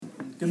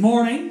Good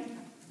morning.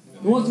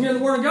 Who wants to hear the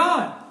Word of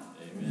God?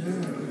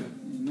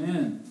 Amen.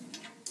 Amen.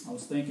 I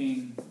was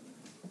thinking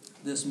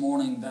this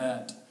morning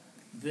that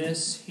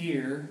this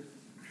here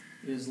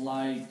is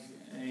like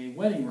a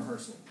wedding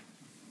rehearsal.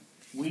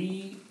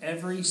 We,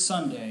 every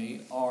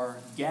Sunday, are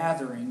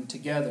gathering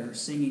together,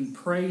 singing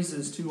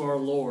praises to our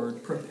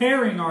Lord,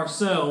 preparing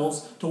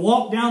ourselves to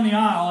walk down the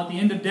aisle at the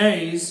end of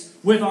days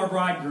with our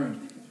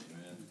bridegroom.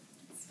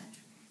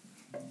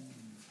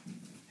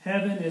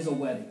 Heaven is a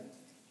wedding.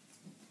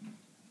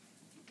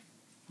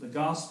 The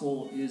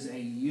gospel is a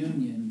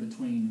union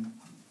between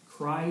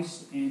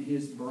Christ and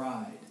His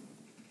bride.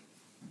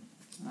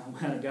 I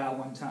had a guy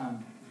one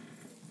time.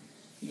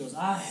 He goes,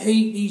 I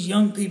hate these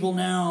young people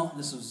now.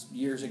 This was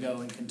years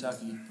ago in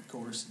Kentucky, of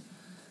course.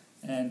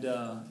 And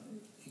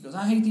he goes,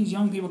 I hate these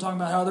young people talking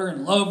about how they're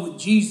in love with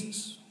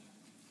Jesus.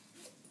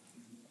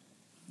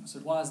 I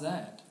said, why is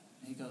that?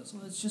 And he goes,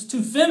 well, it's just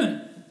too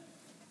feminine.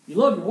 You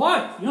love your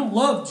wife. You don't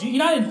love. You're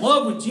not in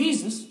love with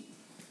Jesus.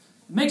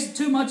 It makes it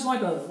too much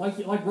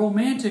like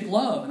romantic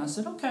love. And I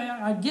said, okay,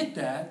 I get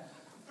that.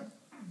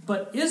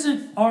 But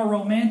isn't our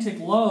romantic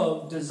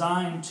love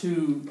designed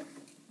to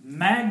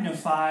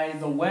magnify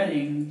the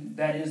wedding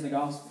that is the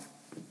gospel?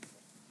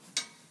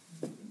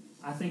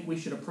 I think we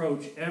should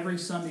approach every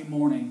Sunday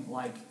morning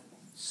like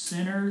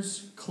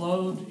sinners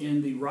clothed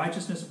in the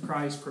righteousness of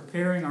Christ,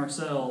 preparing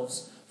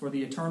ourselves for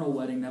the eternal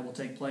wedding that will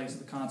take place at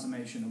the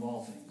consummation of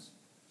all things.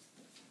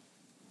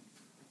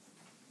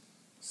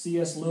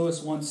 C.S.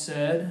 Lewis once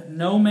said,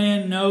 no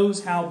man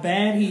knows how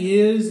bad he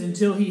is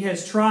until he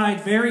has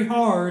tried very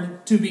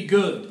hard to be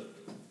good.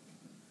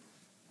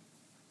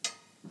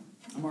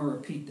 I'm going to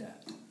repeat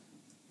that.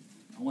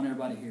 I want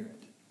everybody to hear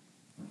it.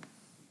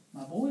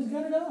 My boys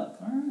got it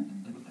up. All right.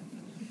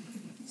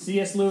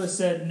 C.S. Lewis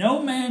said,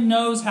 no man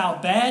knows how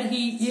bad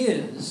he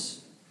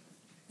is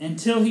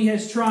until he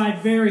has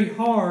tried very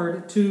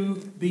hard to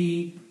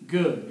be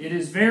good. It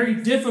is very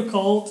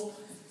difficult.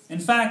 In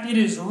fact, it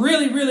is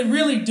really, really,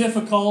 really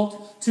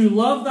difficult to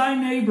love thy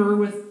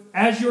neighbor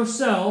as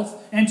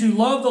yourself and to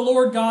love the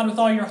Lord God with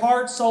all your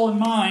heart, soul, and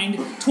mind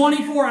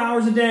 24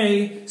 hours a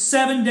day,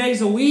 7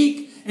 days a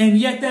week, and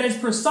yet that is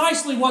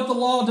precisely what the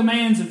law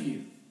demands of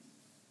you.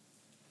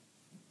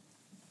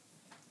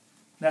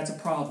 That's a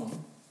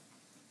problem.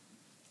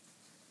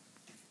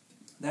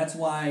 That's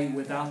why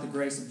without the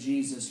grace of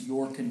Jesus,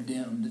 you're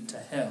condemned to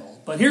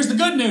hell. But here's the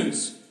good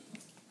news.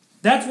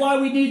 That's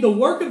why we need the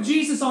work of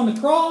Jesus on the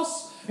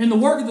cross and the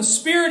work of the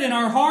Spirit in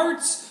our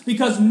hearts,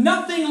 because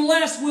nothing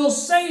less will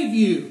save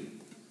you.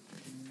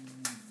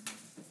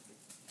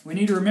 We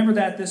need to remember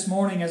that this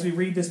morning as we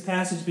read this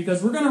passage,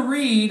 because we're going to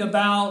read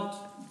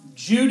about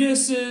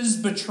Judas's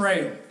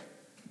betrayal.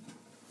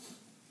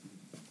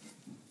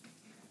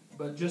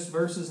 But just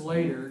verses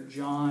later,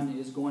 John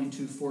is going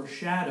to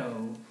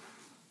foreshadow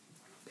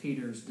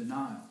Peter's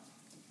denial.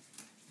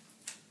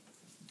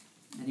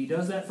 And he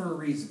does that for a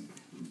reason.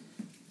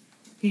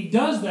 He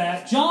does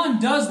that, John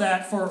does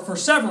that for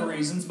several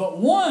reasons, but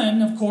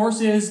one, of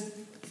course, is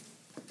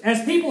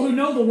as people who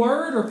know the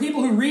Word or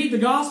people who read the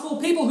Gospel,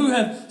 people who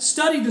have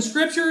studied the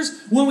Scriptures,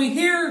 when we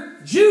hear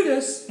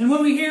Judas and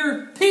when we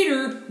hear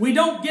Peter, we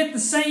don't get the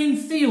same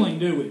feeling,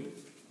 do we?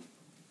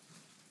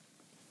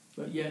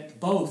 But yet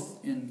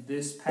both in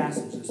this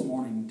passage this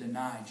morning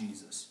deny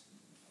Jesus.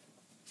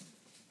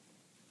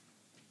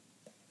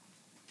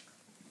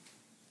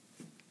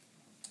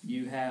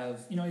 You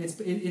have,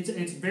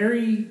 it's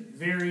very,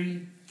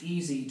 very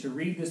easy to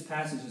read this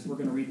passage as we're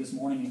going to read this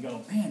morning and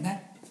go, man,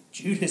 that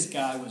Judas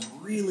guy was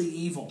really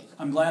evil.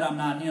 I'm glad I'm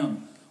not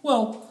him.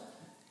 Well,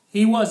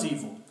 he was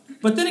evil.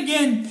 But then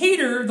again,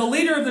 Peter, the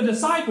leader of the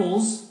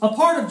disciples, a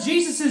part of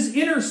Jesus'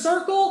 inner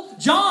circle,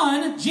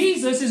 John,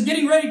 Jesus, is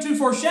getting ready to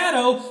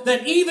foreshadow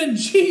that even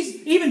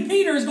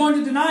Peter is going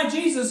to deny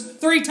Jesus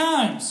 3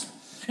 times.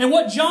 And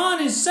what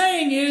John is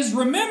saying is,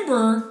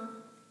 remember,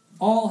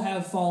 all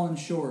have fallen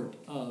short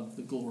of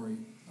the glory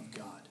of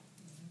God.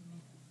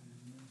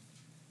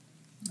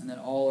 And that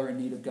all are in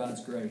need of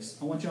God's grace.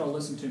 I want y'all to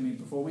listen to me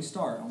before we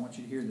start. I want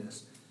you to hear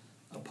this.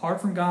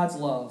 Apart from God's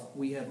love,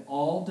 we have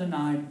all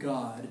denied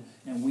God,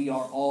 and we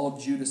are all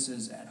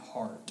Judases at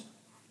heart.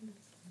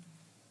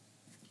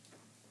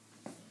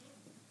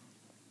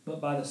 But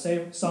by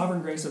the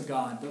sovereign grace of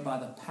God, but by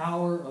the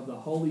power of the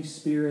Holy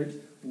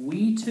Spirit,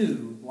 we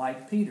too,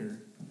 like Peter,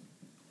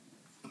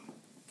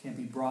 can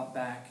be brought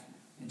back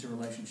into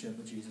relationship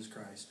with Jesus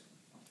Christ.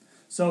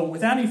 So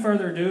without any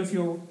further ado, if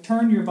you'll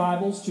turn your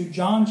Bibles to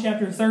John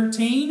chapter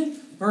 13,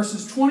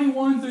 verses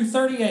 21 through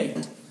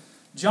 38.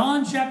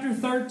 John chapter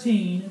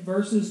 13,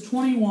 verses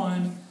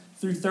 21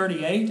 through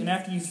 38. And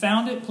after you've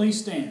found it,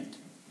 please stand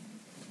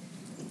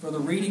for the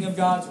reading of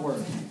God's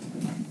Word.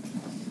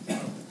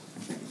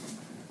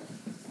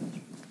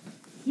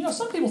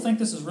 Some people think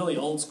this is really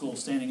old school,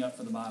 standing up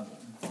for the Bible.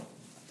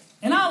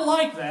 And I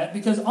like that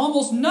because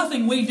almost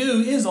nothing we do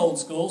is old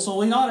school, so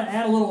we ought to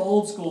add a little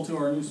old school to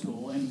our new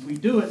school, and we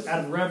do it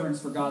out of reverence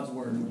for God's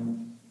Word.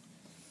 And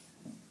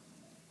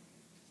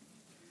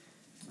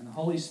the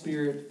Holy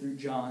Spirit, through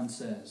John,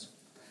 says,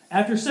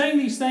 After saying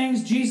these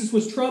things, Jesus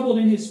was troubled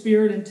in his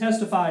spirit and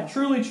testified,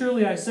 "Truly,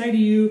 truly, I say to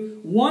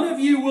you, one of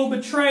you will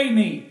betray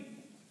me."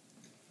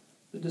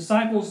 The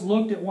disciples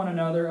looked at one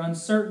another,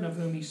 uncertain of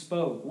whom he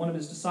spoke. One of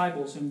his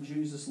disciples, whom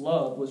Jesus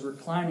loved, was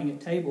reclining at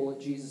table at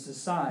Jesus'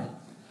 side.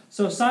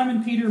 So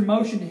Simon Peter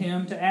motioned to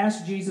him to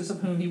ask Jesus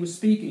of whom he was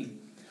speaking.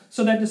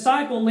 So that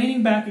disciple,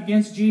 leaning back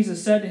against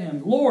Jesus, said to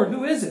him, "Lord,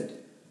 who is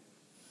it?"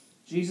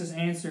 Jesus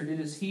answered, "It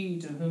is he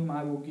to whom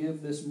I will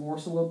give this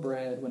morsel of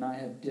bread when I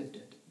have dipped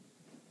it."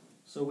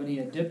 So when he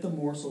had dipped the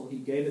morsel, he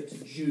gave it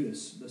to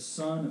Judas, the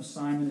son of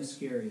Simon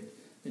Iscariot.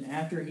 Then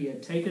after he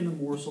had taken the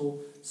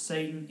morsel,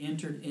 Satan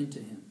entered into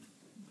him.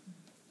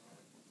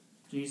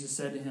 Jesus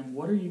said to him,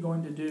 "What are you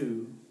going to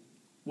do?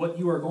 What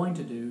you are going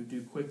to do,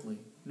 do quickly."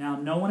 Now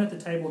no one at the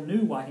table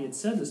knew why he had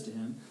said this to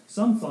him.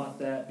 Some thought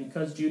that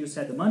because Judas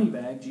had the money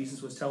bag,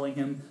 Jesus was telling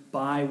him,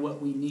 "Buy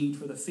what we need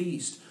for the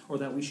feast," or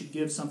that we should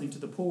give something to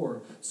the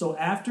poor. So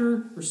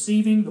after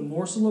receiving the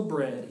morsel of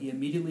bread, he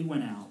immediately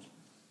went out,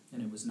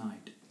 and it was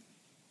night.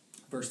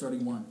 Verse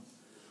 31.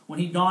 When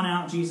he'd gone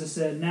out, Jesus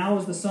said, "Now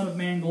is the Son of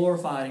Man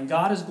glorified, and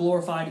God is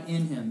glorified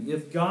in him.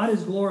 If God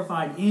is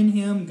glorified in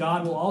him,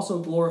 God will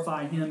also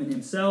glorify him in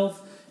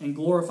himself, and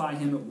glorify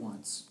him at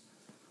once.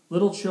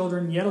 Little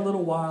children, yet a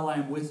little while I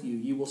am with you.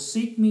 You will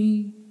seek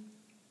me,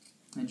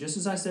 and just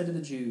as I said to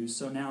the Jews,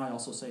 so now I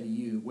also say to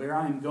you, where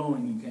I am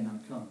going you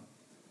cannot come.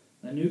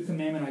 A new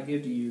commandment I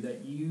give to you,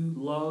 that you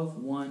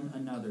love one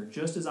another.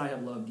 Just as I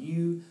have loved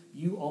you,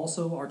 you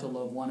also are to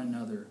love one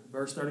another."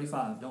 Verse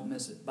 35, don't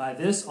miss it. "By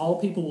this all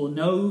people will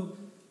know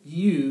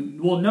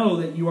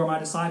that you are my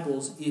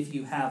disciples, if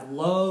you have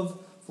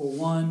love for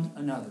one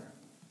another."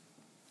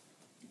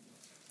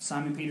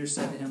 Simon Peter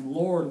said to him,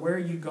 "Lord, where are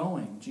you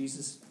going?"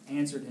 Jesus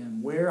answered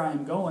him, "Where I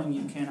am going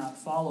you cannot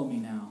follow me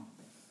now,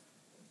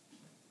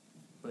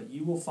 but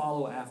you will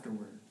follow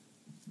afterward."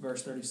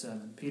 Verse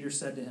 37, Peter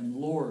said to him,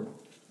 "Lord,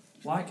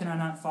 why can I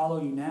not follow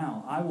you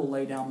now? I will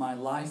lay down my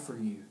life for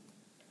you."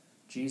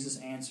 Jesus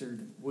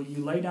answered, "Will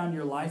you lay down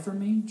your life for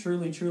me?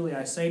 Truly, truly,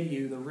 I say to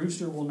you, the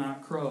rooster will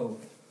not crow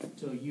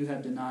till you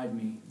have denied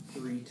me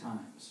 3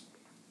 times.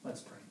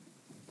 Let's pray.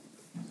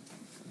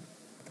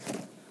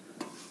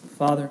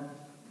 Father,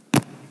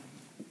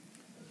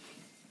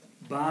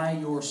 by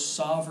your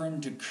sovereign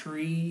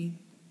decree,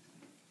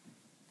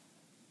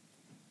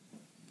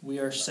 we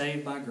are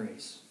saved by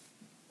grace.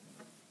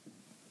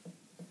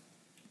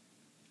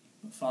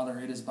 But Father,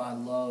 it is by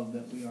love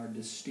that we are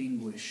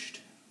distinguished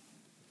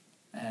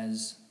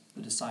as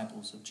the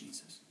disciples of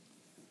Jesus.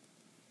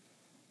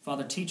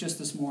 Father, teach us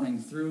this morning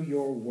through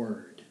your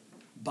word,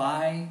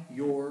 by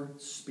your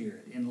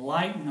Spirit.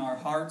 Enlighten our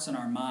hearts and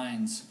our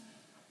minds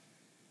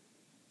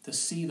to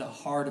see the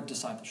heart of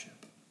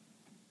discipleship,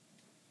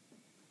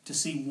 to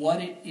see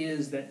what it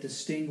is that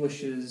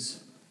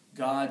distinguishes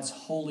God's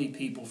holy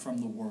people from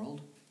the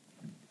world.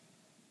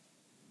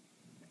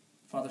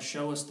 Father,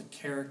 show us the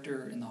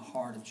character and the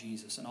heart of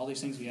Jesus. And all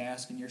these things we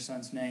ask in your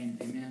Son's name.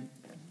 Amen.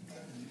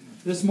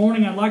 This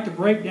morning I'd like to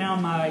break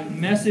down my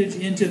message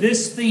into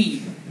this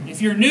theme.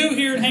 If you're new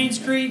here at Haynes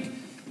Creek,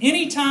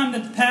 anytime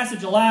that the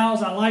passage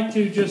allows, I like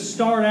to just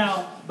start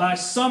out by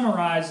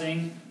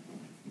summarizing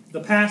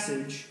the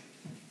passage,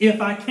 if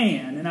I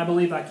can. And I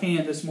believe I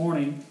can this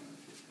morning.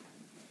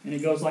 And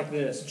it goes like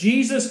this.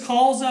 Jesus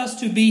calls us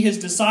to be his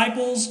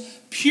disciples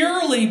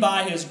purely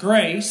by his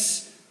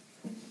grace,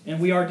 and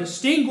we are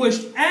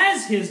distinguished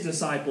as his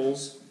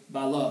disciples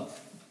by love.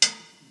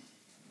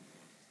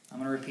 I'm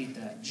going to repeat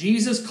that.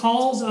 Jesus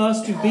calls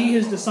us to be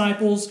his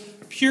disciples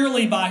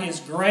purely by his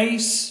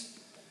grace,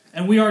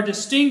 and we are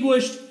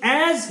distinguished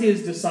as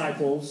his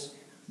disciples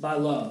by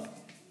love.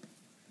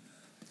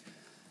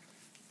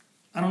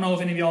 I don't know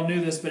if any of y'all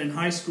knew this, but in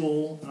high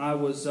school, it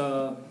was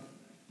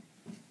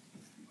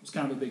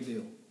kind of a big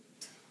deal.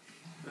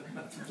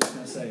 I'm just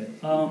going to say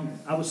it.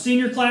 I was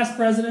senior class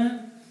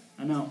president.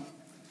 I know.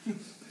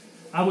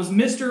 I was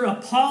Mr.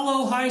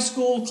 Apollo High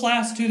School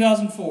Class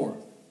 2004.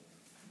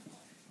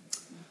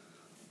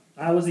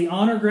 I was the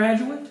honor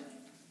graduate.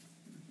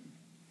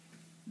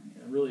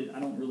 I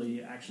don't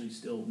really actually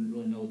still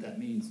really know what that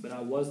means, but I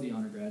was the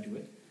honor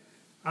graduate.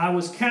 I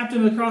was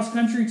captain of the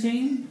cross-country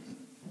team.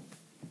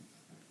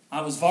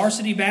 I was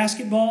varsity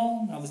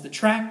basketball. I was the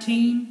track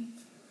team.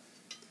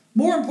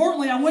 More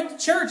importantly, I went to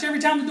church every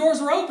time the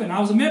doors were open. I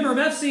was a member of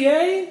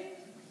FCA.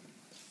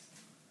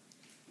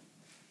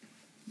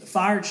 The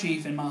fire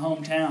chief in my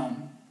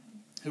hometown,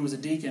 who was a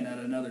deacon at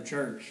another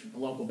church, a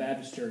local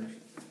Baptist church,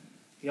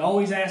 he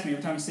always asked me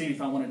every time he see me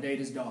if I want to date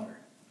his daughter.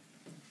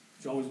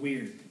 It's always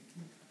weird.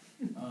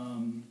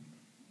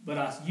 But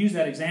I use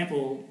that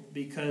example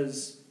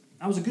because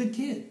I was a good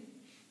kid.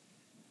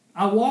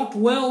 I walked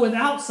well with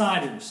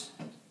outsiders.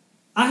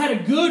 I had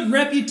a good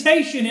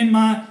reputation in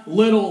my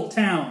little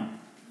town.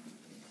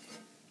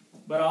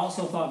 But I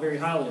also thought very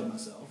highly of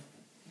myself,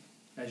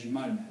 as you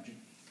might imagine.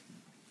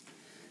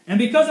 And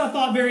because I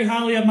thought very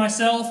highly of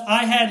myself,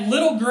 I had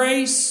little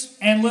grace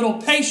and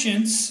little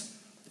patience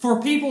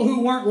for people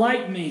who weren't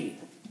like me.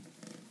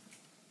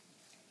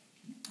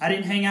 I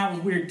didn't hang out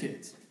with weird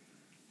kids.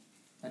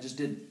 I just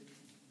didn't.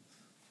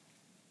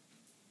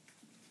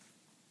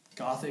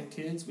 Gothic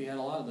kids. We had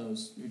a lot of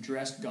those who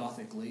dressed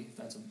gothically, if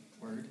that's a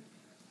word.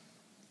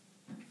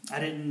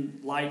 I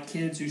didn't like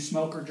kids who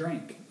smoke or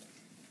drink.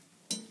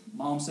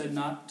 Mom said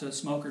not to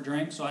smoke or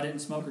drink, so I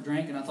didn't smoke or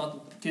drink, and I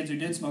thought the kids who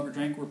did smoke or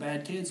drink were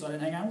bad kids, so I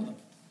didn't hang out with them.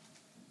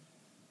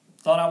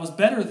 Thought I was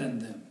better than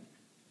them.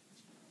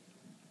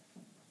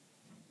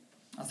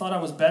 I thought I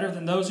was better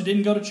than those who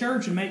didn't go to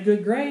church and make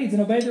good grades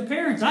and obey their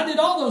parents. I did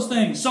all those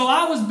things, so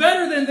I was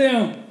better than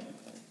them.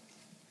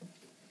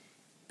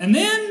 And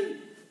then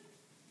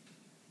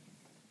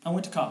I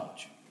went to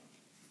college.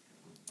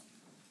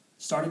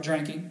 Started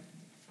drinking.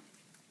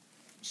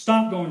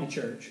 Stopped going to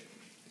church.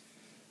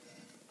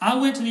 I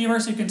went to the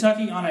University of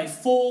Kentucky on a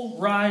full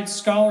ride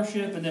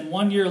scholarship, and then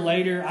 1 year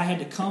later, I had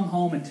to come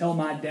home and tell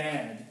my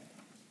dad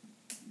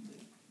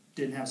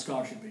didn't have a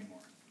scholarship anymore.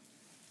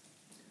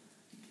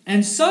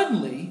 And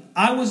suddenly,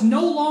 I was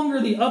no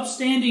longer the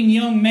upstanding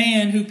young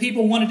man who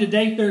people wanted to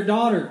date their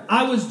daughter.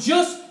 I was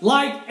just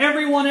like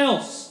everyone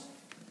else.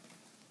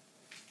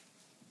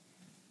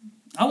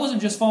 I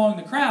wasn't just following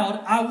the crowd,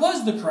 I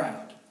was the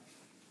crowd.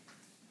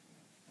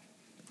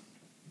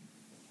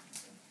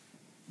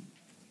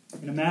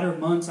 In a matter of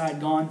months, I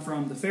had gone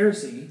from the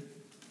Pharisee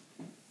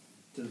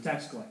to the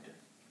tax collector.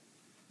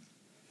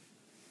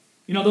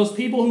 You know, those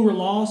people who were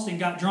lost and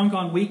got drunk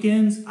on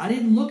weekends, I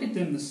didn't look at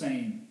them the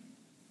same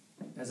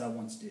as I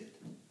once did.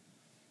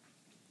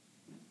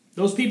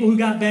 Those people who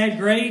got bad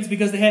grades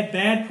because they had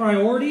bad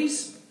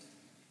priorities,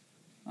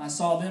 I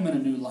saw them in a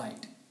new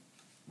light.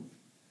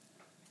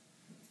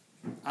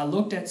 I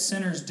looked at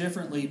sinners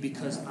differently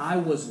because I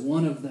was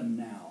one of them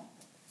now.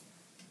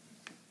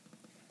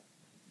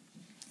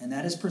 And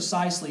that is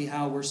precisely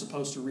how we're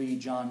supposed to read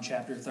John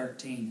chapter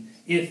 13.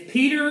 If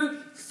Peter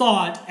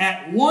thought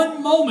at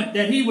one moment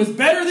that he was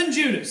better than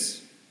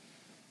Judas,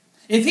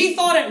 if he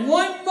thought at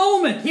one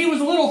moment he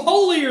was a little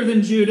holier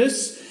than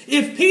Judas,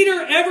 if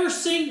Peter ever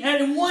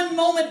at one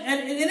moment at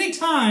any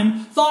time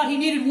thought he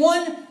needed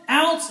 1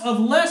 ounce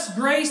of less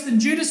grace than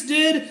Judas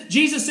did,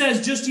 Jesus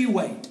says, just you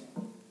wait.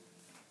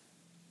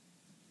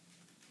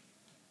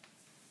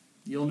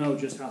 You'll know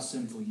just how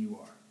sinful you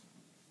are.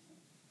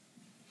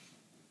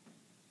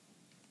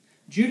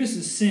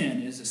 Judas'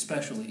 sin is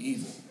especially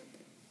evil.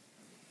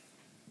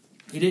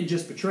 He didn't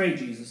just betray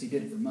Jesus, he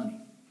did it for money.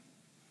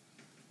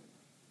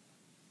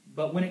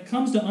 But when it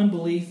comes to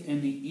unbelief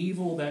and the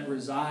evil that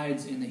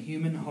resides in the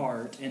human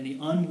heart and the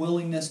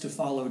unwillingness to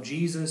follow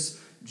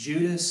Jesus,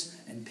 Judas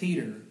and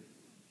Peter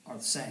are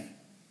the same.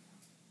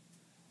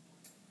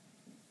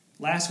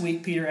 Last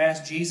week, Peter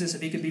asked Jesus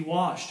if he could be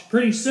washed.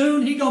 Pretty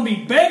soon, he's going to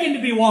be begging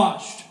to be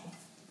washed.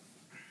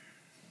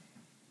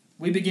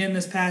 We begin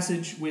this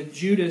passage with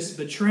Judas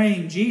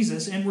betraying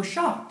Jesus, and we're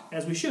shocked,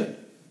 as we should.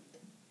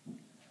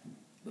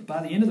 But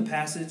by the end of the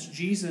passage,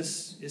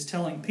 Jesus is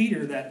telling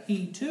Peter that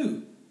he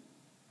too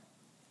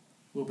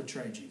will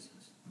betray Jesus.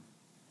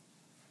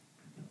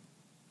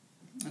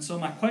 And so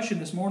my question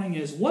this morning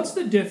is, what's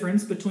the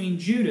difference between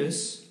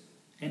Judas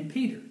and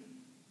Peter?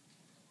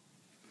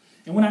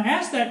 And when I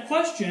ask that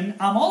question,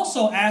 I'm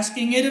also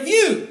asking it of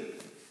you.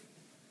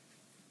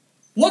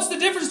 What's the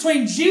difference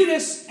between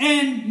Judas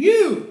and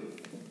you?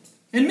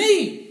 And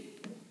me?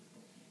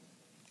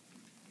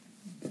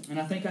 And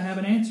I think I have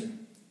an answer.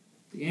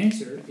 The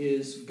answer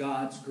is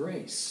God's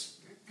grace.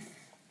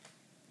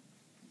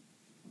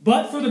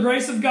 But for the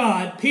grace of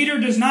God, Peter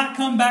does not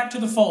come back to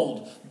the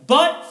fold.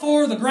 But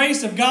for the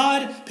grace of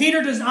God,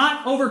 Peter does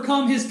not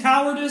overcome his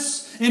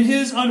cowardice and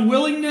his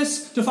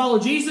unwillingness to follow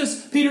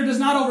Jesus. Peter does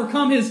not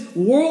overcome his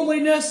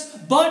worldliness.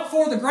 But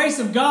for the grace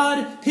of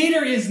God,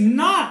 Peter is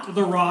not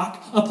the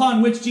rock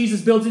upon which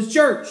Jesus builds his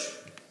church.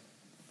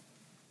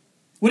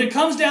 When it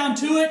comes down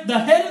to it, the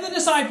head of the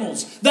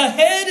disciples, the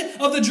head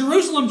of the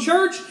Jerusalem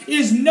church,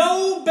 is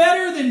no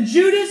better than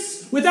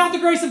Judas without the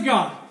grace of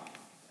God.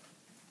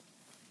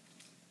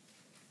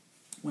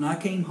 When I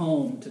came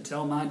home to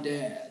tell my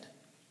dad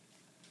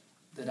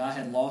that I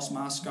had lost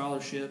my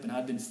scholarship and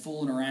I'd been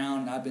fooling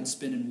around and I'd been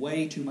spending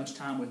way too much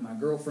time with my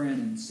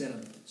girlfriend instead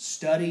of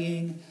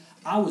studying,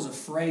 I was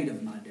afraid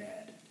of my dad.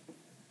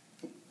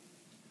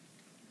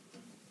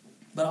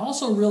 But I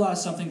also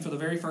realized something for the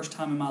very first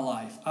time in my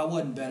life. I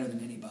wasn't better than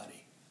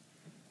anybody.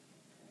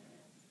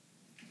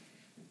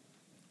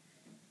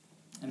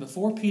 And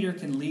before Peter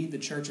can lead the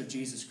church of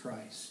Jesus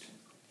Christ,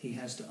 he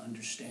has to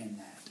understand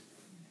that.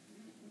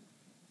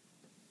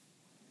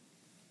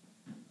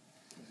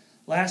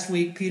 Last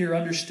week, Peter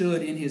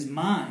understood in his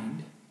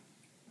mind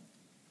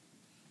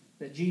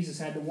that Jesus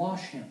had to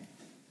wash him.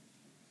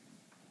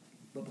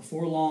 But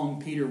before long,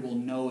 Peter will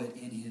know it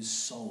in his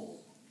soul.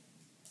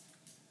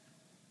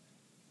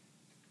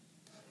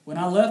 When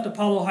I left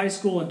Apollo High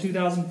School in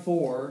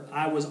 2004,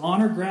 I was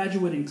honor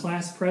graduate and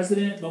class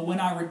president, but when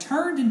I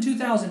returned in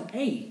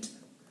 2008,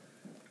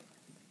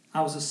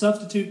 I was a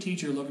substitute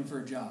teacher looking for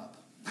a job.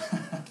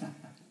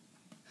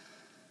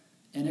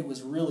 And it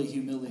was really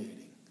humiliating.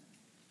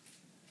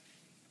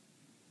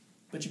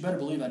 But you better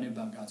believe I knew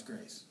about God's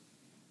grace.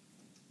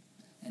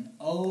 And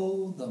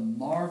oh, the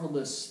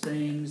marvelous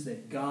things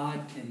that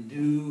God can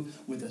do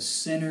with a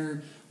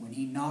sinner when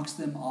He knocks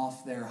them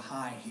off their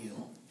high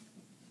heel.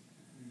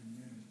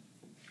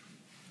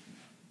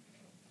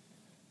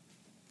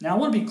 Now I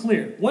want to be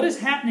clear. What is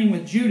happening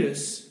with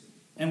Judas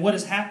and what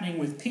is happening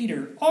with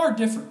Peter are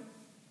different.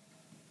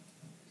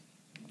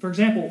 For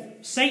example,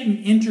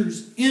 Satan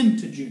enters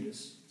into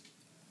Judas.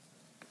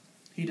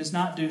 He does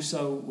not do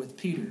so with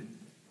Peter.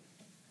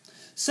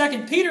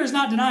 Second, Peter is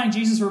not denying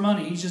Jesus for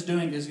money. He's just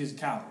doing it because he's a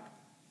coward.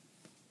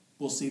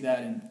 We'll see that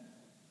in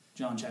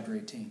John chapter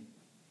 18.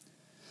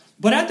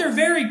 But at their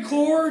very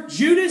core,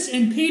 Judas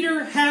and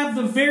Peter have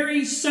the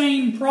very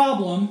same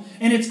problem,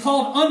 and it's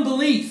called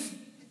unbelief.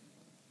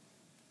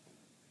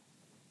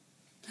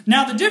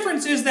 Now the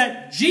difference is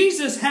that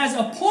Jesus has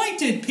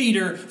appointed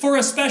Peter for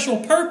a special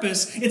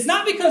purpose. It's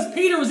not because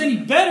Peter was any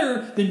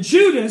better than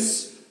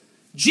Judas.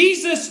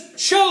 Jesus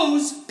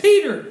chose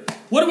Peter.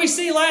 What did we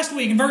see last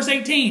week in verse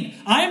 18?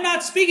 I am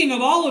not speaking of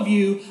all of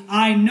you.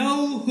 I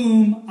know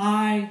whom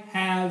I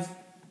have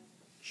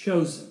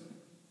chosen.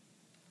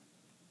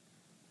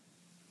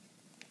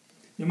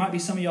 There might be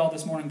some of y'all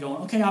this morning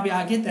going, okay,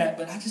 I get that,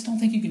 but I just don't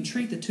think you can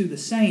treat the two the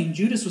same.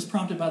 Judas was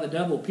prompted by the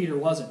devil. Peter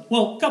wasn't.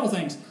 Well, a couple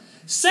things.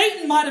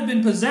 Satan might have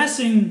been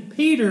possessing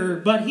Peter,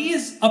 but he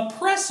is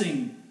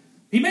oppressing.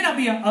 He may not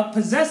be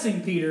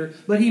possessing Peter,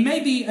 but he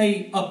may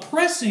be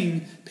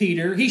oppressing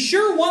Peter. He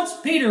sure wants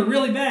Peter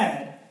really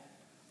bad.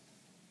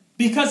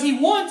 Because we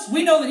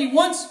know that he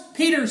wants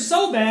Peter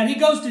so bad, he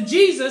goes to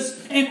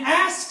Jesus and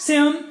asks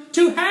him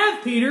to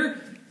have Peter.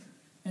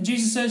 And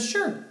Jesus says,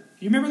 sure.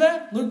 Do you remember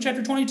that? Luke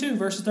chapter 22,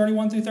 verses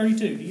 31 through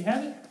 32. Do you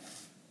have it?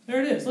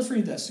 There it is. Let's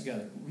read this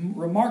together.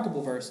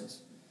 Remarkable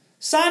verses.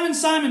 Simon,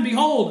 Simon,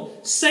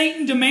 behold,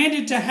 Satan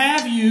demanded to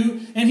have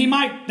you, and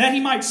that he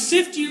might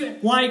sift you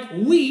like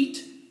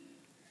wheat.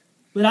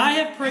 But I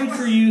have prayed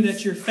for you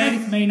that your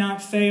faith may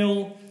not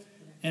fail,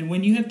 and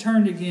when you have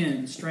turned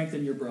again,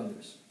 strengthen your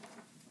brothers.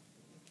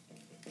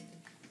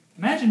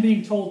 Imagine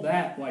being told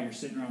that while you're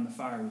sitting around the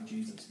fire with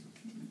Jesus.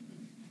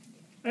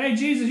 Hey,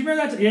 Jesus, you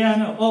remember that? Yeah, I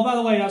know. Oh, by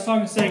the way, I was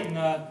talking to Satan.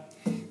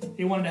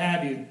 He wanted to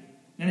have you,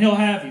 and he'll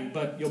have you,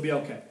 but you'll be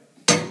okay.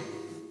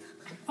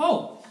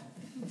 Oh,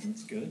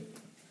 that's good.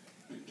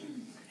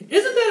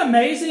 Isn't that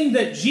amazing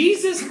that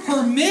Jesus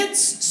permits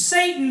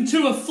Satan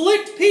to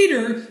afflict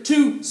Peter,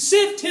 to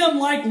sift him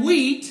like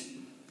wheat,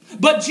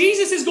 but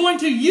Jesus is going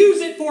to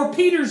use it for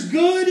Peter's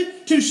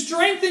good, to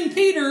strengthen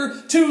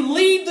Peter, to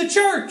lead the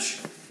church?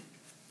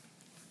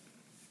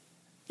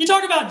 You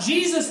talk about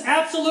Jesus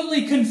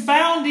absolutely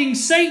confounding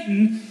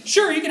Satan.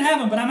 Sure, you can have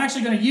him, but I'm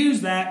actually going to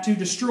use that to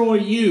destroy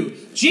you.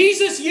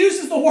 Jesus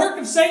uses the work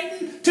of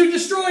Satan to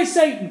destroy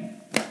Satan.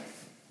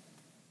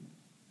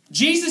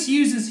 Jesus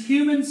uses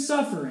human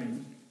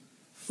suffering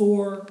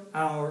for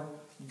our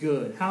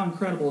good. How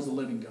incredible is the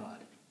living God?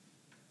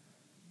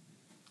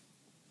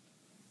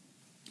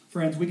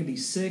 Friends, we can be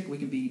sick, we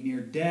can be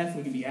near death,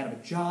 we can be out of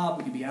a job,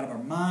 we can be out of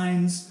our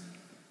minds.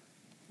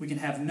 We can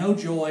have no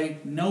joy,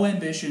 no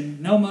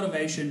ambition, no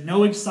motivation,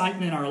 no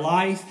excitement in our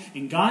life,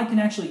 and God can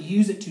actually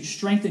use it to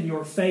strengthen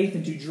your faith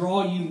and to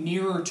draw you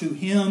nearer to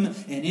Him,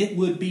 and it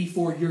would be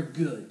for your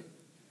good.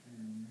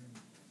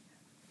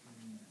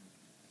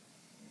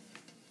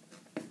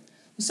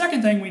 The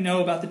second thing we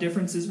know about the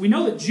difference is we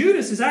know that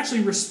Judas is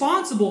actually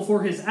responsible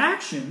for his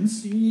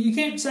actions. You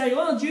can't say,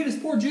 well,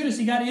 poor Judas,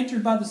 he got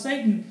entered by the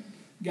Satan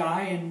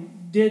guy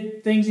and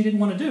did things he didn't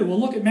want to do. Well,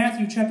 look at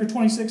Matthew chapter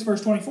 26,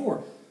 verse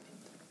 24.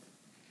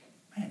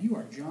 Man, you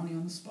are Johnny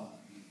on the spot.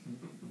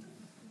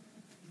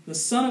 The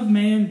Son of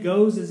Man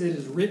goes as it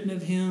is written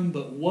of him,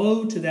 but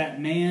woe to that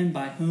man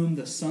by whom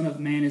the Son of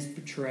Man is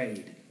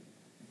betrayed.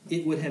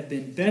 It would have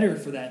been better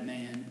for that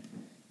man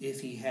if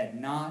he had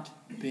not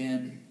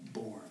been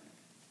born.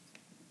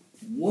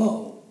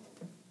 Whoa.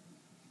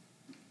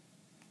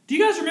 Do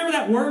you guys remember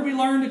that word we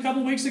learned a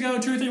couple weeks ago,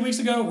 2 or 3 weeks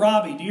ago?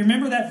 Robbie, do you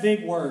remember that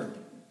big word?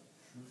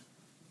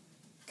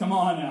 Come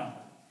on now.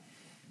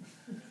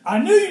 I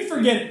knew you'd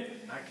forget it.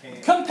 I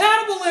can't.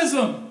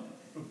 Compatibilism.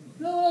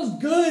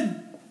 Those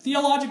good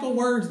theological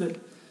words that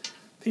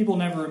people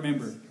never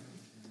remember.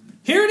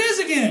 Here it is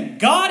again.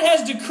 God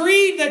has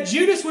decreed that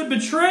Judas would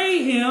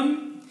betray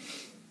him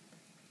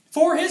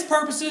for his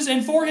purposes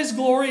and for his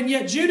glory, and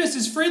yet Judas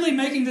is freely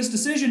making this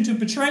decision to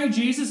betray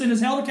Jesus and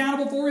is held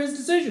accountable for his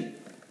decision.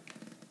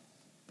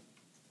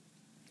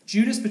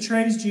 Judas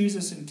betrays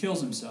Jesus and kills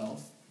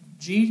himself.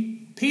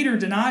 Peter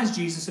denies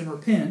Jesus and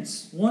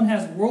repents. One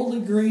has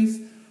worldly grief,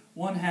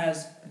 one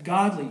has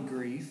godly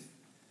grief.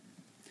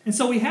 And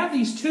so we have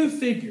these two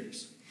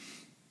figures.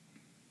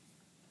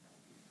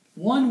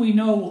 One we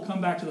know will come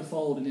back to the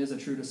fold and is a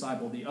true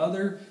disciple. The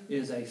other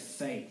is a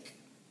fake.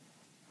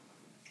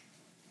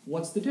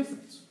 What's the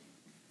difference?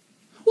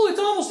 Well, it's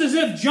almost as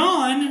if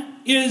John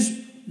is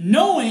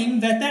knowing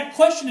that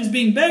question is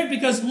being begged,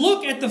 because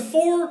look at the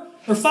 4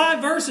 or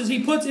 5 verses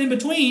he puts in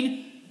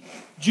between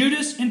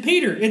Judas and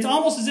Peter. It's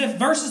almost as if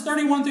verses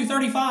 31 through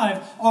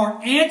 35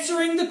 are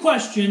answering the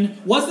question,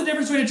 what's the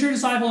difference between a true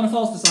disciple and a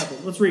false disciple?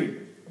 Let's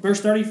read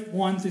verse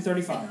 31 through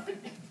 35.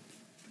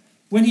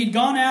 When he'd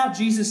gone out,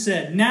 Jesus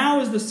said,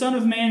 "Now is the Son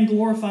of Man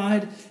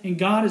glorified, and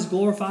God is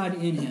glorified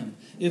in him.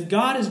 If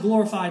God is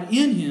glorified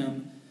in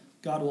him,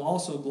 God will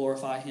also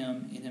glorify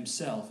him in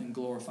himself and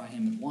glorify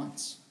him at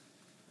once.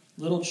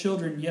 Little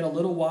children, yet a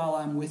little while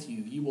I am with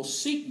you. You will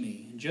seek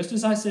me. And just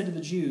as I said to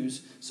the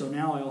Jews, so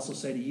now I also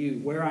say to you,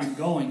 where I am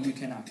going, you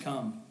cannot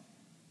come.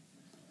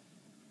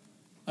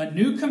 A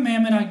new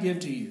commandment I give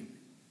to you,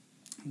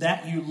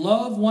 that you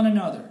love one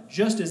another.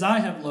 Just as I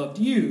have loved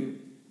you,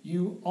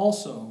 you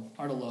also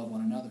are to love one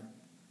another."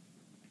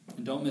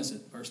 And don't miss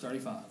it, verse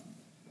 35.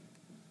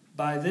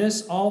 "By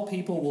this all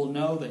people will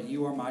know that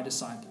you are my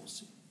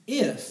disciples,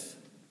 if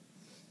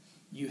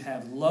you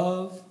have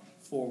love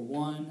for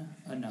one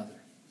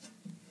another."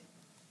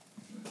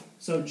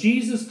 So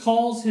Jesus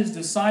calls his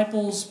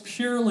disciples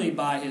purely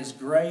by his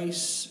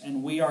grace,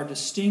 and we are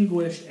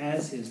distinguished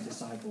as his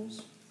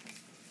disciples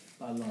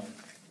by love.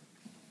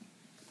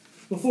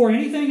 Before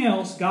anything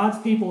else,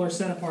 God's people are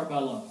set apart by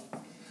love.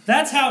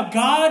 That's how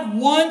God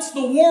wants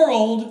the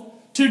world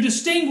to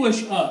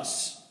distinguish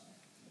us.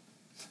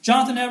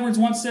 Jonathan Edwards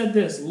once said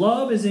this,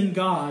 "Love is in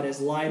God as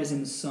light is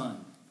in the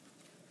sun,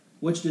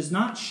 which does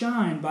not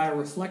shine by a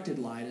reflected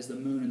light as the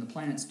moon and the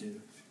planets do,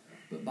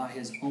 but by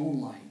his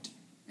own light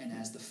and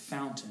as the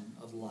fountain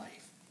of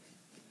life."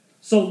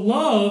 So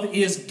love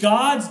is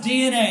God's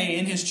DNA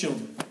in his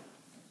children.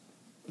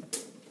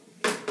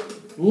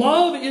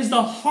 Love is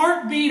the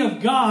heartbeat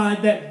of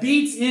God that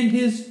beats in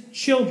his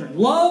children.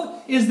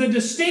 Love is the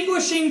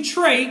distinguishing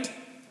trait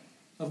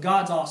of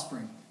God's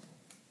offspring.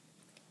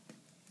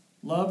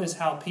 Love is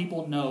how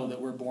people know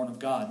that we're born of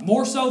God.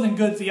 More so than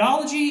good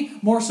theology,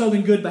 more so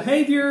than good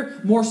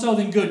behavior, more so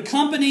than good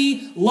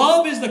company.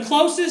 Love is the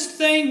closest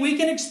thing we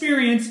can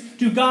experience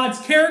to God's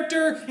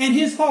character and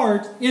his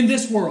heart in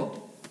this world.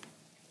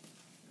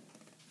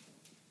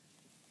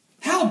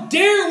 How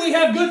dare we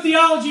have good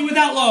theology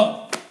without love?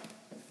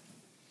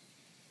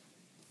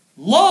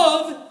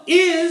 Love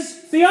is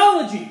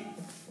theology.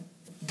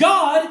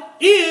 God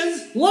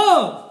is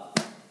love.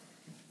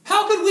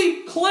 How could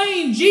we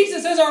claim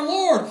Jesus as our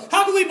Lord?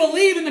 How could we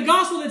believe in the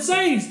gospel that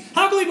saves?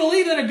 How can we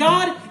believe that a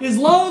God is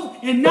love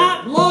and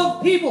not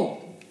love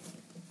people?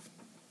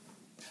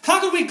 How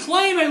could we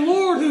claim a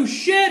Lord who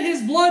shed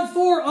his blood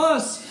for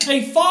us,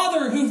 a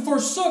Father who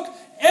forsook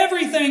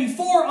everything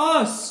for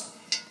us,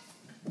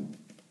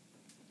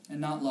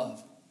 and not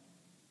love?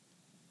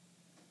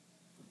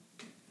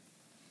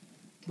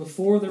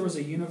 Before there was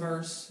a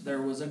universe,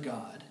 there was a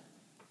God,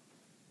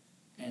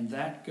 and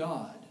that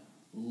God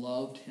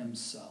loved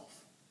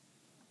himself.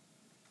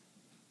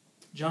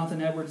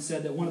 Jonathan Edwards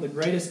said that one of the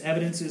greatest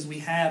evidences we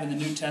have in the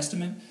New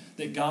Testament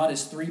that God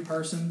is three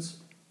persons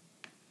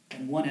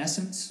and one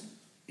essence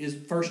is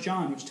 1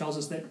 John, which tells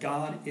us that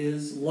God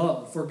is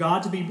love. For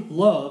God to be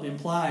love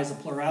implies a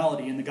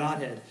plurality in the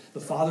Godhead. The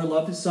Father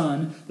loved the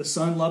Son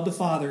loved the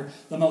Father.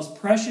 The most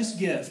precious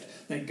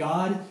gift that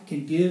God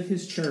can give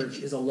his church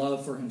is a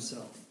love for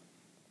himself.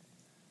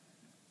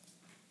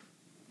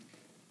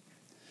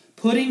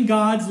 Putting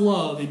God's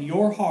love in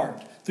your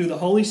heart through the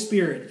Holy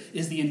Spirit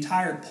is the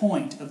entire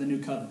point of the new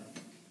covenant.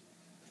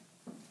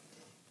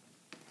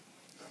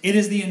 It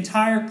is the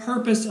entire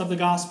purpose of the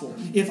gospel.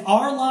 If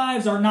our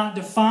lives are not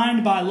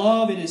defined by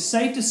love, it is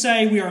safe to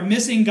say we are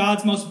missing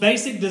God's most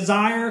basic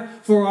desire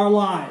for our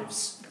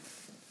lives.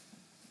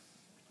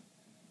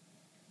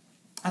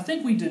 I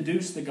think we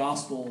deduce the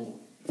gospel.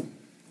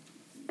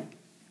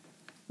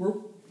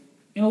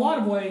 In a lot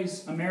of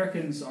ways,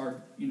 Americans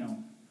are,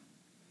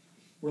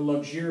 we're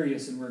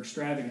luxurious and we're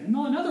extravagant. And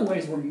in other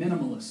ways, we're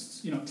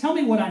minimalists. Tell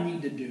me what I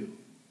need to do.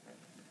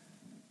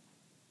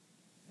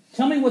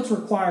 Tell me what's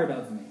required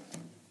of me.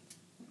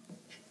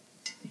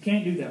 You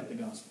can't do that with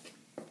the gospel.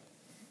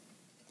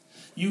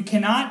 You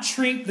cannot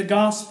treat the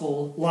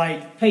gospel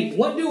like, hey,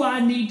 what do I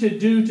need to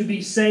do to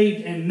be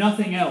saved and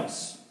nothing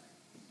else?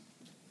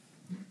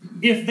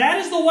 If that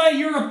is the way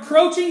you're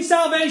approaching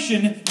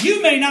salvation,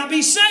 you may not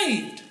be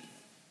saved.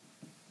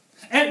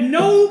 At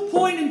no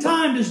point in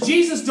time does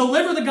Jesus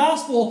deliver the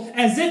gospel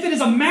as if it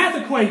is a math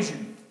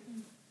equation.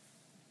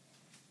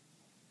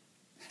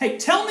 Hey,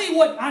 tell me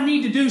what I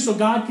need to do so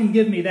God can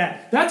give me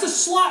that. That's a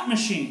slot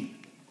machine.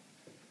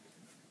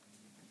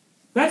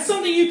 That's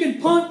something you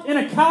can punt in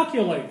a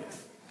calculator.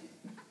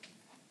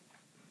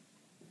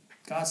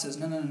 God says,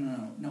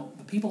 no.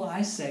 The people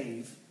I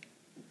save,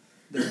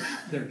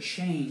 they're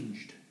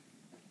changed.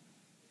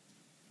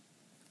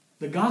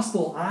 The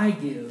gospel I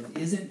give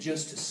isn't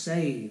just to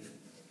save.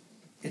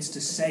 It's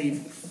to save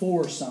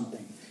for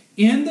something.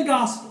 In the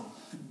gospel,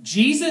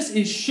 Jesus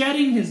is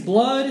shedding his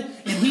blood,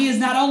 and he is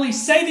not only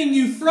saving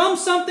you from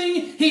something,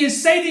 he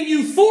is saving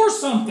you for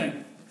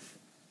something.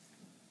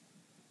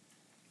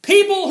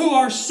 People who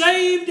are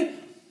saved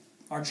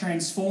are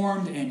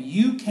transformed, and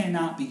you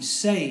cannot be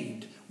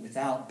saved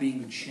without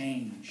being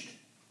changed.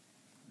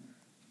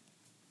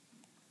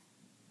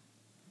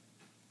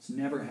 It's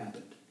never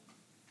happened.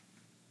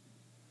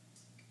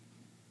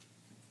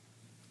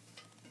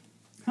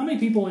 How many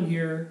people in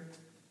here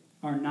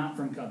are not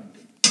from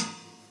Covington?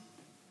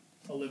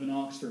 I live in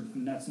Oxford,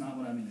 and that's not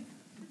what I mean.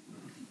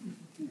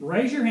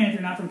 Raise your hand if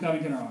you're not from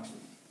Covington or Oxford.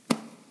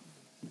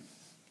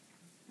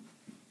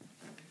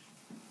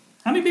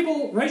 How many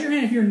people, raise your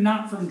hand if you're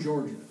not from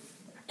Georgia?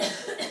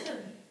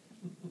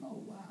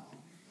 Oh, wow.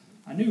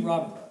 I knew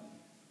Robert.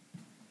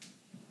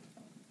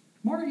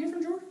 Margaret, you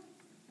from Georgia?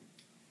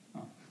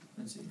 Oh,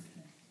 let's see.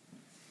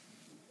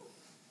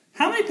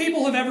 How many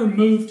people have ever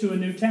moved to a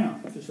new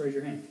town? Just raise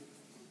your hand.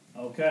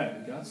 Okay,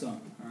 we got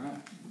some. All right.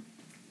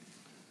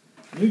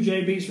 New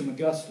JB's from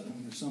Augusta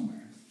or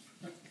somewhere.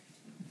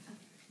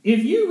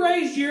 If you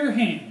raised your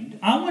hand,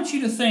 I want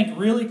you to think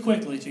really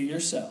quickly to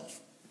yourself.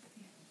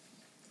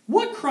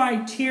 What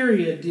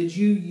criteria did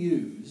you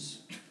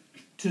use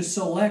to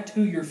select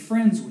who your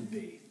friends would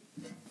be?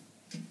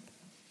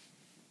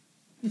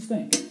 Just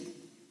think.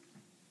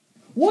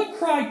 What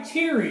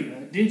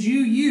criteria did you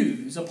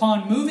use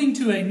upon moving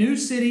to a new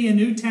city, a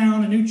new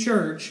town, a new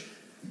church?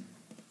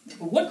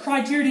 What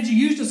criteria did you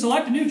use to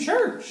select a new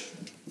church?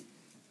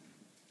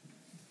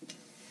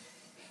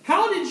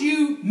 How did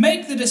you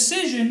make the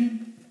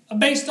decision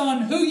based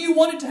on who you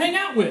wanted to hang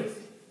out with?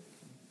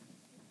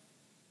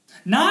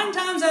 9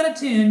 times out of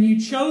 10, you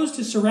chose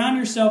to surround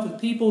yourself with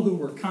people who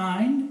were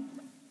kind,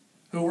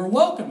 who were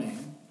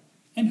welcoming,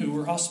 and who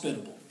were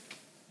hospitable.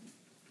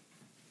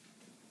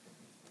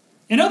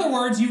 In other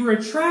words, you were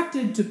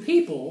attracted to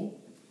people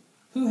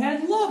who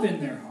had love in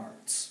their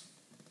hearts.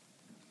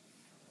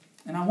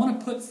 And I want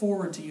to put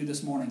forward to you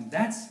this morning,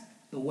 that's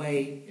the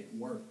way it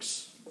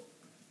works.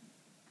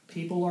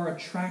 People are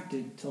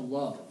attracted to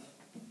love.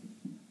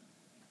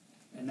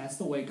 And that's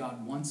the way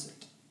God wants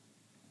it.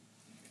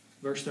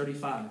 Verse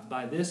 35,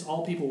 by this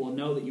all people will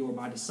know that you are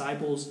my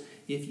disciples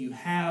if you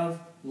have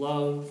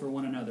love for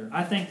one another.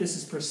 I think this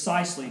is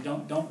precisely,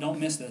 don't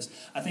miss this,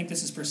 I think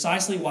this is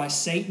precisely why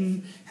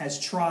Satan has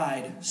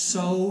tried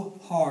so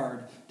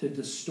hard to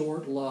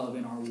distort love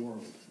in our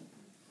world.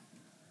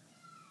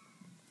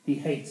 He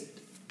hates it.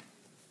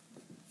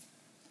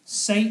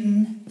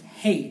 Satan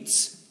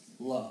hates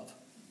love.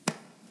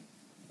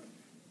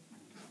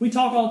 We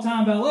talk all the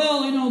time about,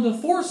 the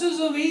forces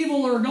of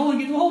evil are going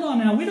against. Hold on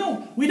now.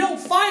 We don't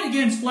fight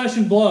against flesh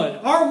and blood.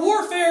 Our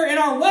warfare and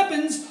our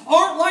weapons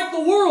aren't like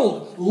the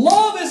world.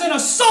 Love is an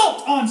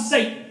assault on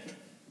Satan.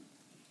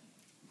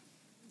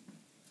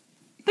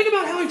 Think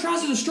about how he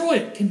tries to destroy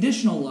it.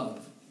 Conditional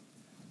love.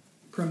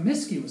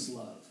 Promiscuous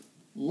love.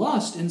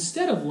 Lust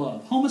instead of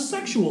love.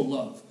 Homosexual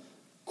love.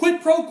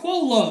 Quid pro quo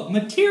love.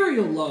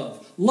 Material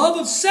love. Love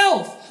of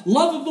self.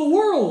 Love of the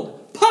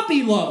world.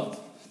 Puppy love.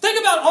 Think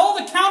about all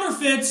the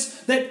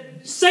counterfeits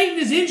that Satan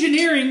is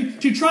engineering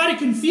to try to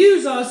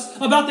confuse us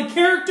about the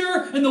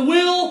character and the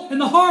will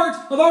and the heart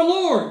of our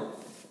Lord.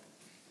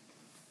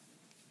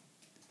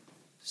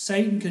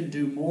 Satan can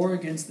do more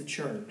against the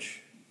church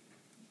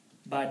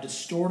by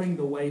distorting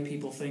the way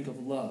people think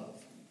of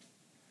love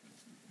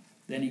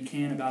than he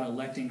can about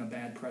electing a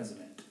bad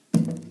president.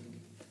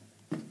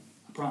 I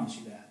promise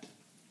you that.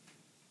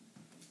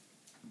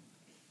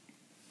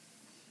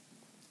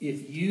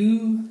 If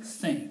you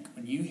think,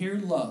 when you hear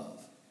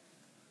love,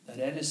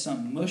 that is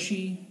some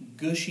mushy,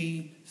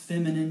 gushy,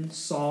 feminine,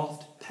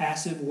 soft,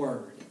 passive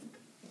word,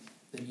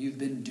 then you've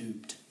been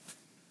duped.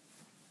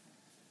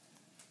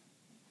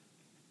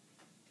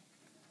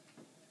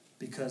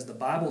 Because the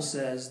Bible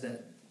says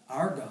that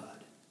our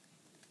God,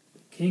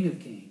 King of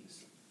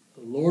Kings,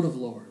 the Lord of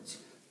Lords,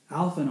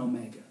 Alpha and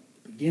Omega,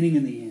 the beginning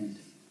and the end,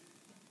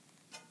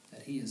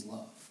 that He is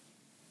love.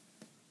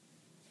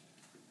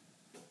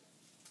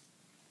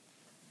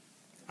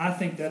 I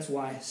think that's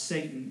why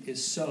Satan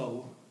is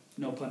so,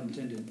 no pun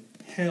intended,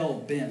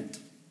 hell-bent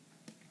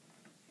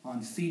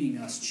on feeding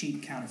us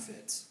cheap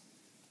counterfeits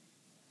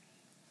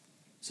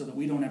so that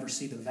we don't ever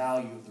see the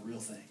value of the real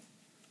thing.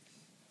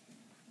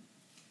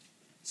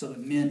 So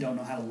that men don't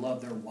know how to love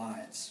their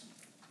wives.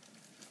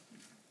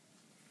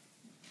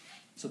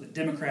 So that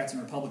Democrats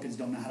and Republicans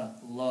don't know how to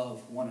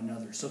love one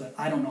another. So that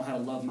I don't know how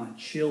to love my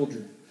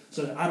children.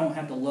 So that I don't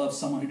have to love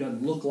someone who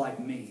doesn't look like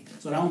me.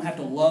 So that I don't have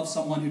to love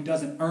someone who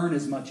doesn't earn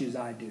as much as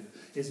I do.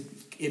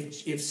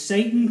 If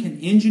Satan can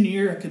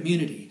engineer a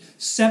community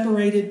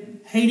separated,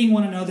 hating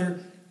one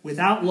another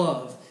without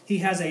love, he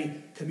has a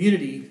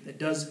community that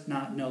does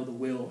not know the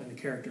will and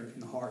the character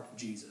and the heart of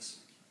Jesus.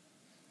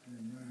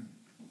 Amen.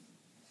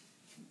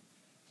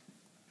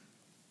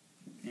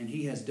 And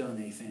he has done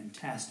a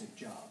fantastic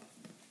job.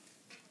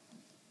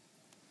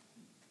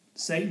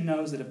 Satan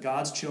knows that if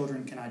God's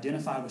children can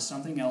identify with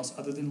something else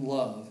other than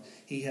love,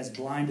 he has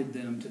blinded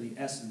them to the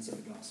essence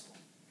of the gospel.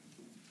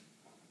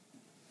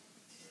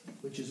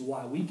 Which is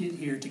why we get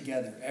here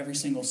together every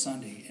single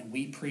Sunday and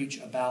we preach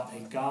about a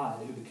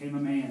God who became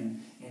a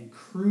man and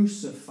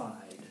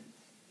crucified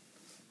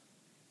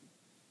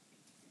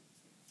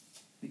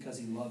because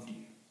he loved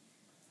you.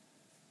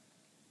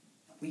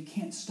 We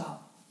can't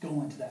stop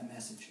going to that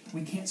message.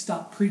 We can't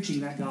stop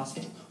preaching that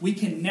gospel. We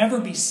can never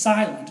be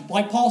silent.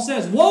 Like Paul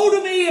says, woe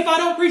to me if I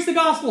don't preach the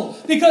gospel.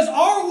 Because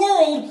our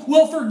world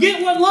will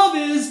forget what love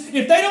is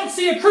if they don't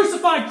see a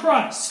crucified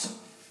Christ.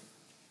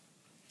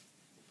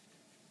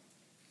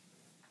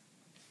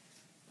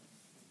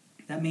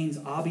 That means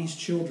Abby's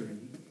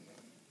children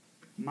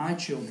my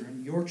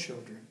children, your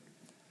children.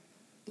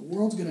 The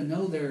world's going to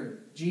know they're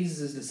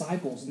Jesus'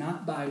 disciples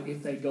not by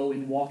if they go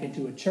and walk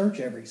into a church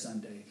every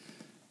Sunday.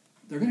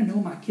 They're going to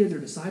know my kids are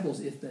disciples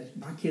if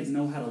my kids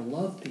know how to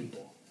love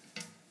people.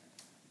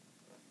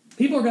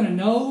 People are going to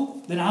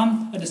know that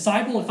I'm a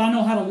disciple if I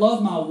know how to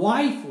love my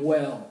wife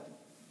well.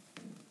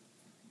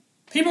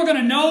 People are going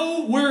to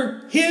know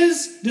we're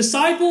His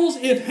disciples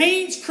if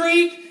Haynes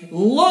Creek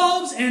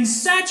loves and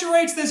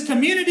saturates this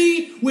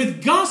community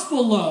with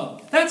gospel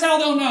love. That's how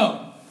they'll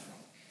know.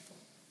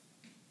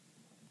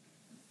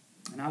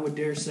 And I would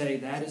dare say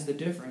that is the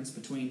difference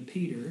between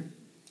Peter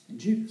and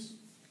Judas.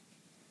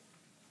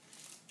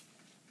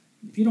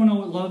 If you don't know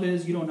what love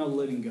is, you don't know the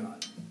living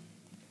God.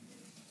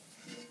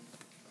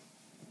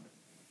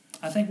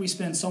 I think we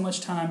spend so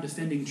much time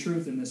defending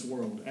truth in this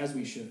world, as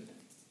we should.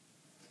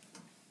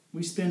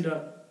 We spend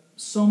up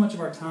so much of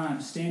our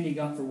time standing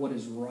up for what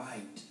is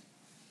right,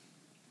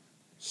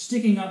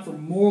 sticking up for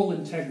moral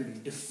integrity,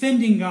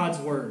 defending God's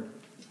word,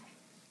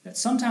 that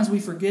sometimes we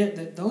forget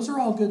that those are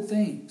all good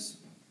things.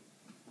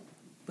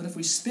 But if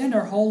we spend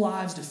our whole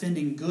lives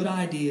defending good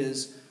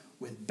ideas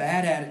with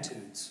bad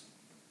attitudes,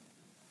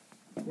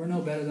 we're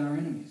no better than our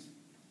enemies.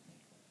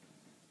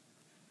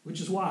 Which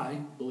is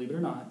why, believe it or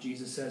not,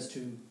 Jesus says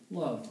to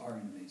love our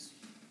enemies.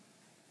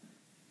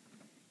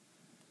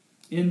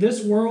 In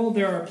this world,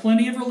 there are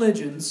plenty of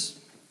religions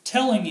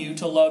telling you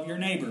to love your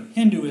neighbor.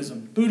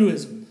 Hinduism,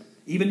 Buddhism,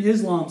 even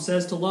Islam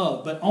says to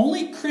love. But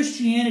only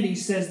Christianity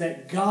says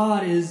that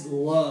God is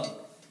love.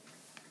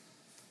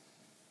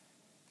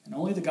 And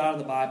only the God of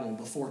the Bible,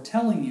 before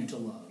telling you to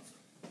love,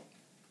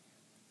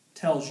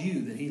 tells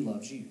you that He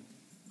loves you.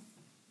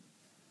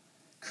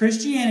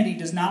 Christianity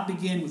does not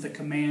begin with a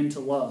command to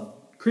love.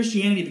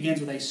 Christianity begins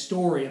with a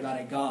story about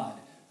a God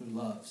who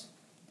loves.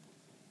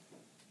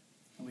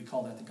 And we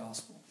call that the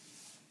gospel.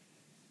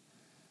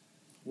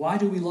 Why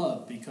do we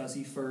love? Because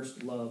He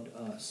first loved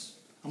us.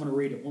 I'm going to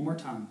read it one more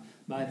time.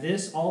 By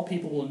this all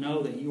people will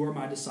know that you are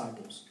my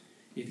disciples,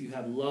 if you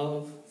have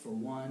love for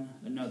one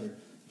another.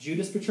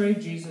 Judas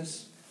betrayed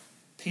Jesus.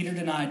 Peter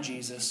denied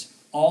Jesus.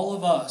 All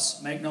of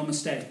us, make no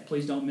mistake,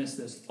 please don't miss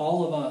this,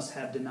 all of us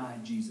have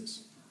denied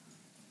Jesus.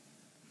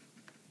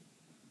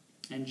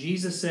 And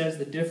Jesus says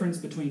the difference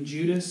between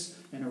Judas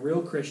and a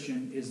real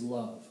Christian is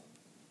love.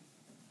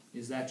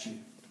 Is that you?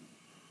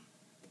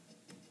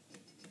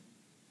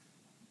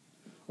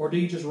 Or do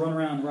you just run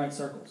around in the right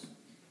circles?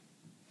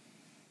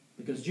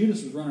 Because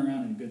Judas was running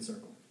around in a good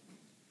circle.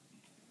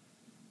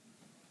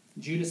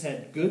 Judas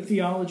had good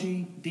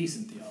theology,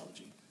 decent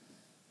theology.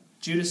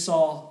 Judas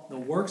saw the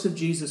works of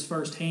Jesus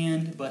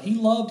firsthand, but he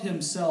loved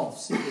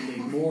himself secretly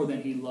more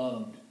than he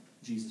loved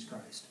Jesus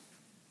Christ.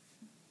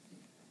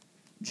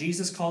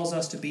 Jesus calls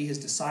us to be His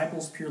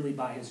disciples purely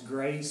by His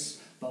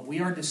grace, but we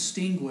are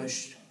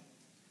distinguished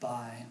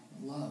by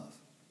love.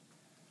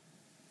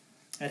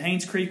 At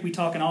Haynes Creek, we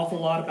talk an awful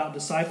lot about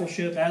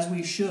discipleship, as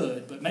we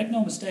should, but make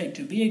no mistake,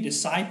 to be a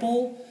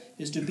disciple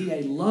is to be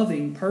a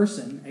loving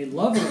person, a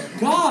lover of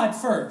God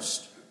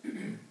first,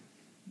 and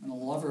a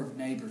lover of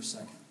neighbor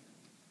second.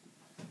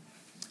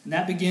 And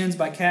that begins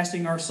by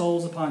casting our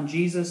souls upon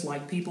Jesus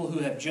like people who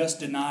have just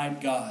denied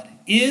God.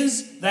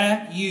 Is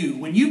that you?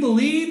 When you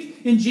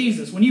believed in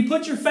Jesus, when you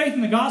put your faith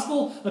in the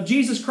gospel of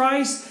Jesus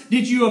Christ,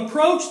 did you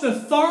approach the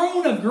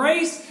throne of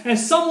grace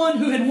as someone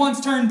who had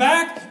once turned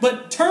back,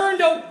 but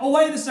turned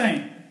away the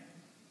same?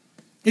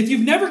 If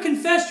you've never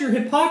confessed your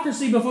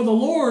hypocrisy before the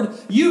Lord,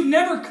 you've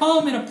never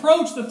come and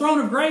approached the throne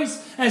of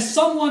grace as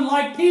someone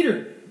like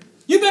Peter.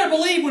 You better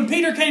believe when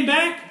Peter came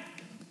back,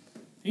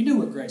 he knew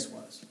what grace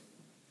was.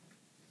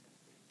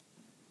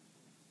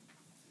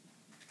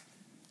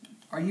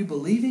 Are you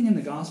believing in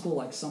the gospel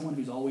like someone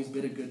who's always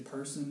been a good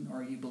person?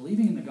 Or are you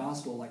believing in the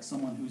gospel like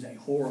someone who's a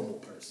horrible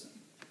person?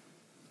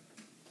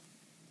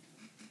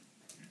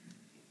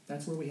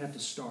 That's where we have to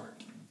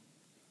start.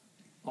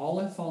 All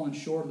have fallen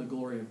short of the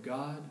glory of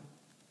God.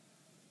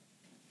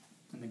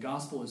 And the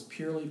gospel is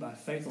purely by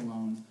faith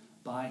alone,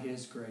 by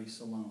His grace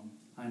alone.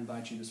 I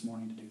invite you this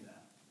morning to do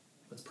that.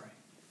 Let's pray.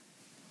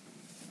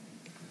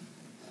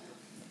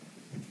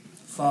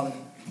 Father,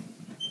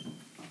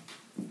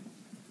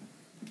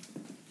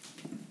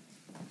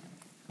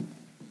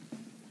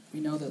 we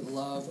know that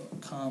love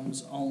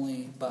comes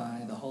only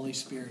by the Holy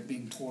Spirit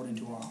being poured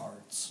into our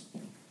hearts.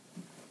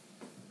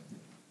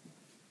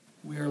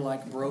 We are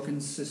like broken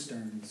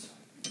cisterns,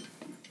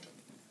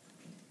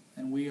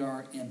 and we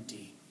are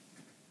empty.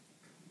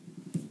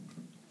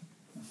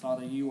 And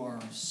Father, you are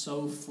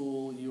so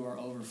full, you are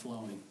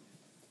overflowing.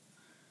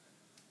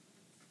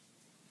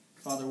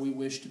 Father, we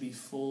wish to be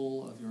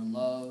full of your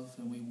love,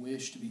 and we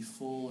wish to be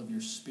full of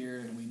your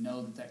Spirit, and we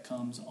know that that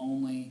comes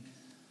only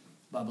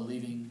by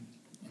believing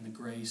in the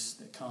grace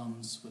that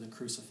comes with a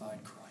crucified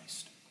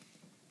Christ.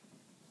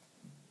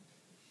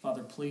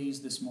 Father,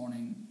 please this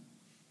morning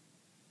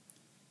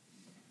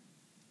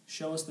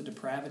show us the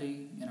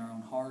depravity in our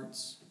own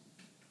hearts.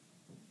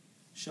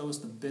 Show us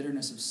the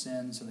bitterness of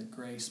sin so that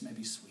grace may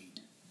be sweet.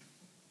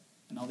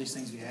 And all these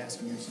things we ask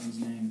in your Son's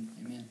name.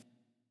 Amen.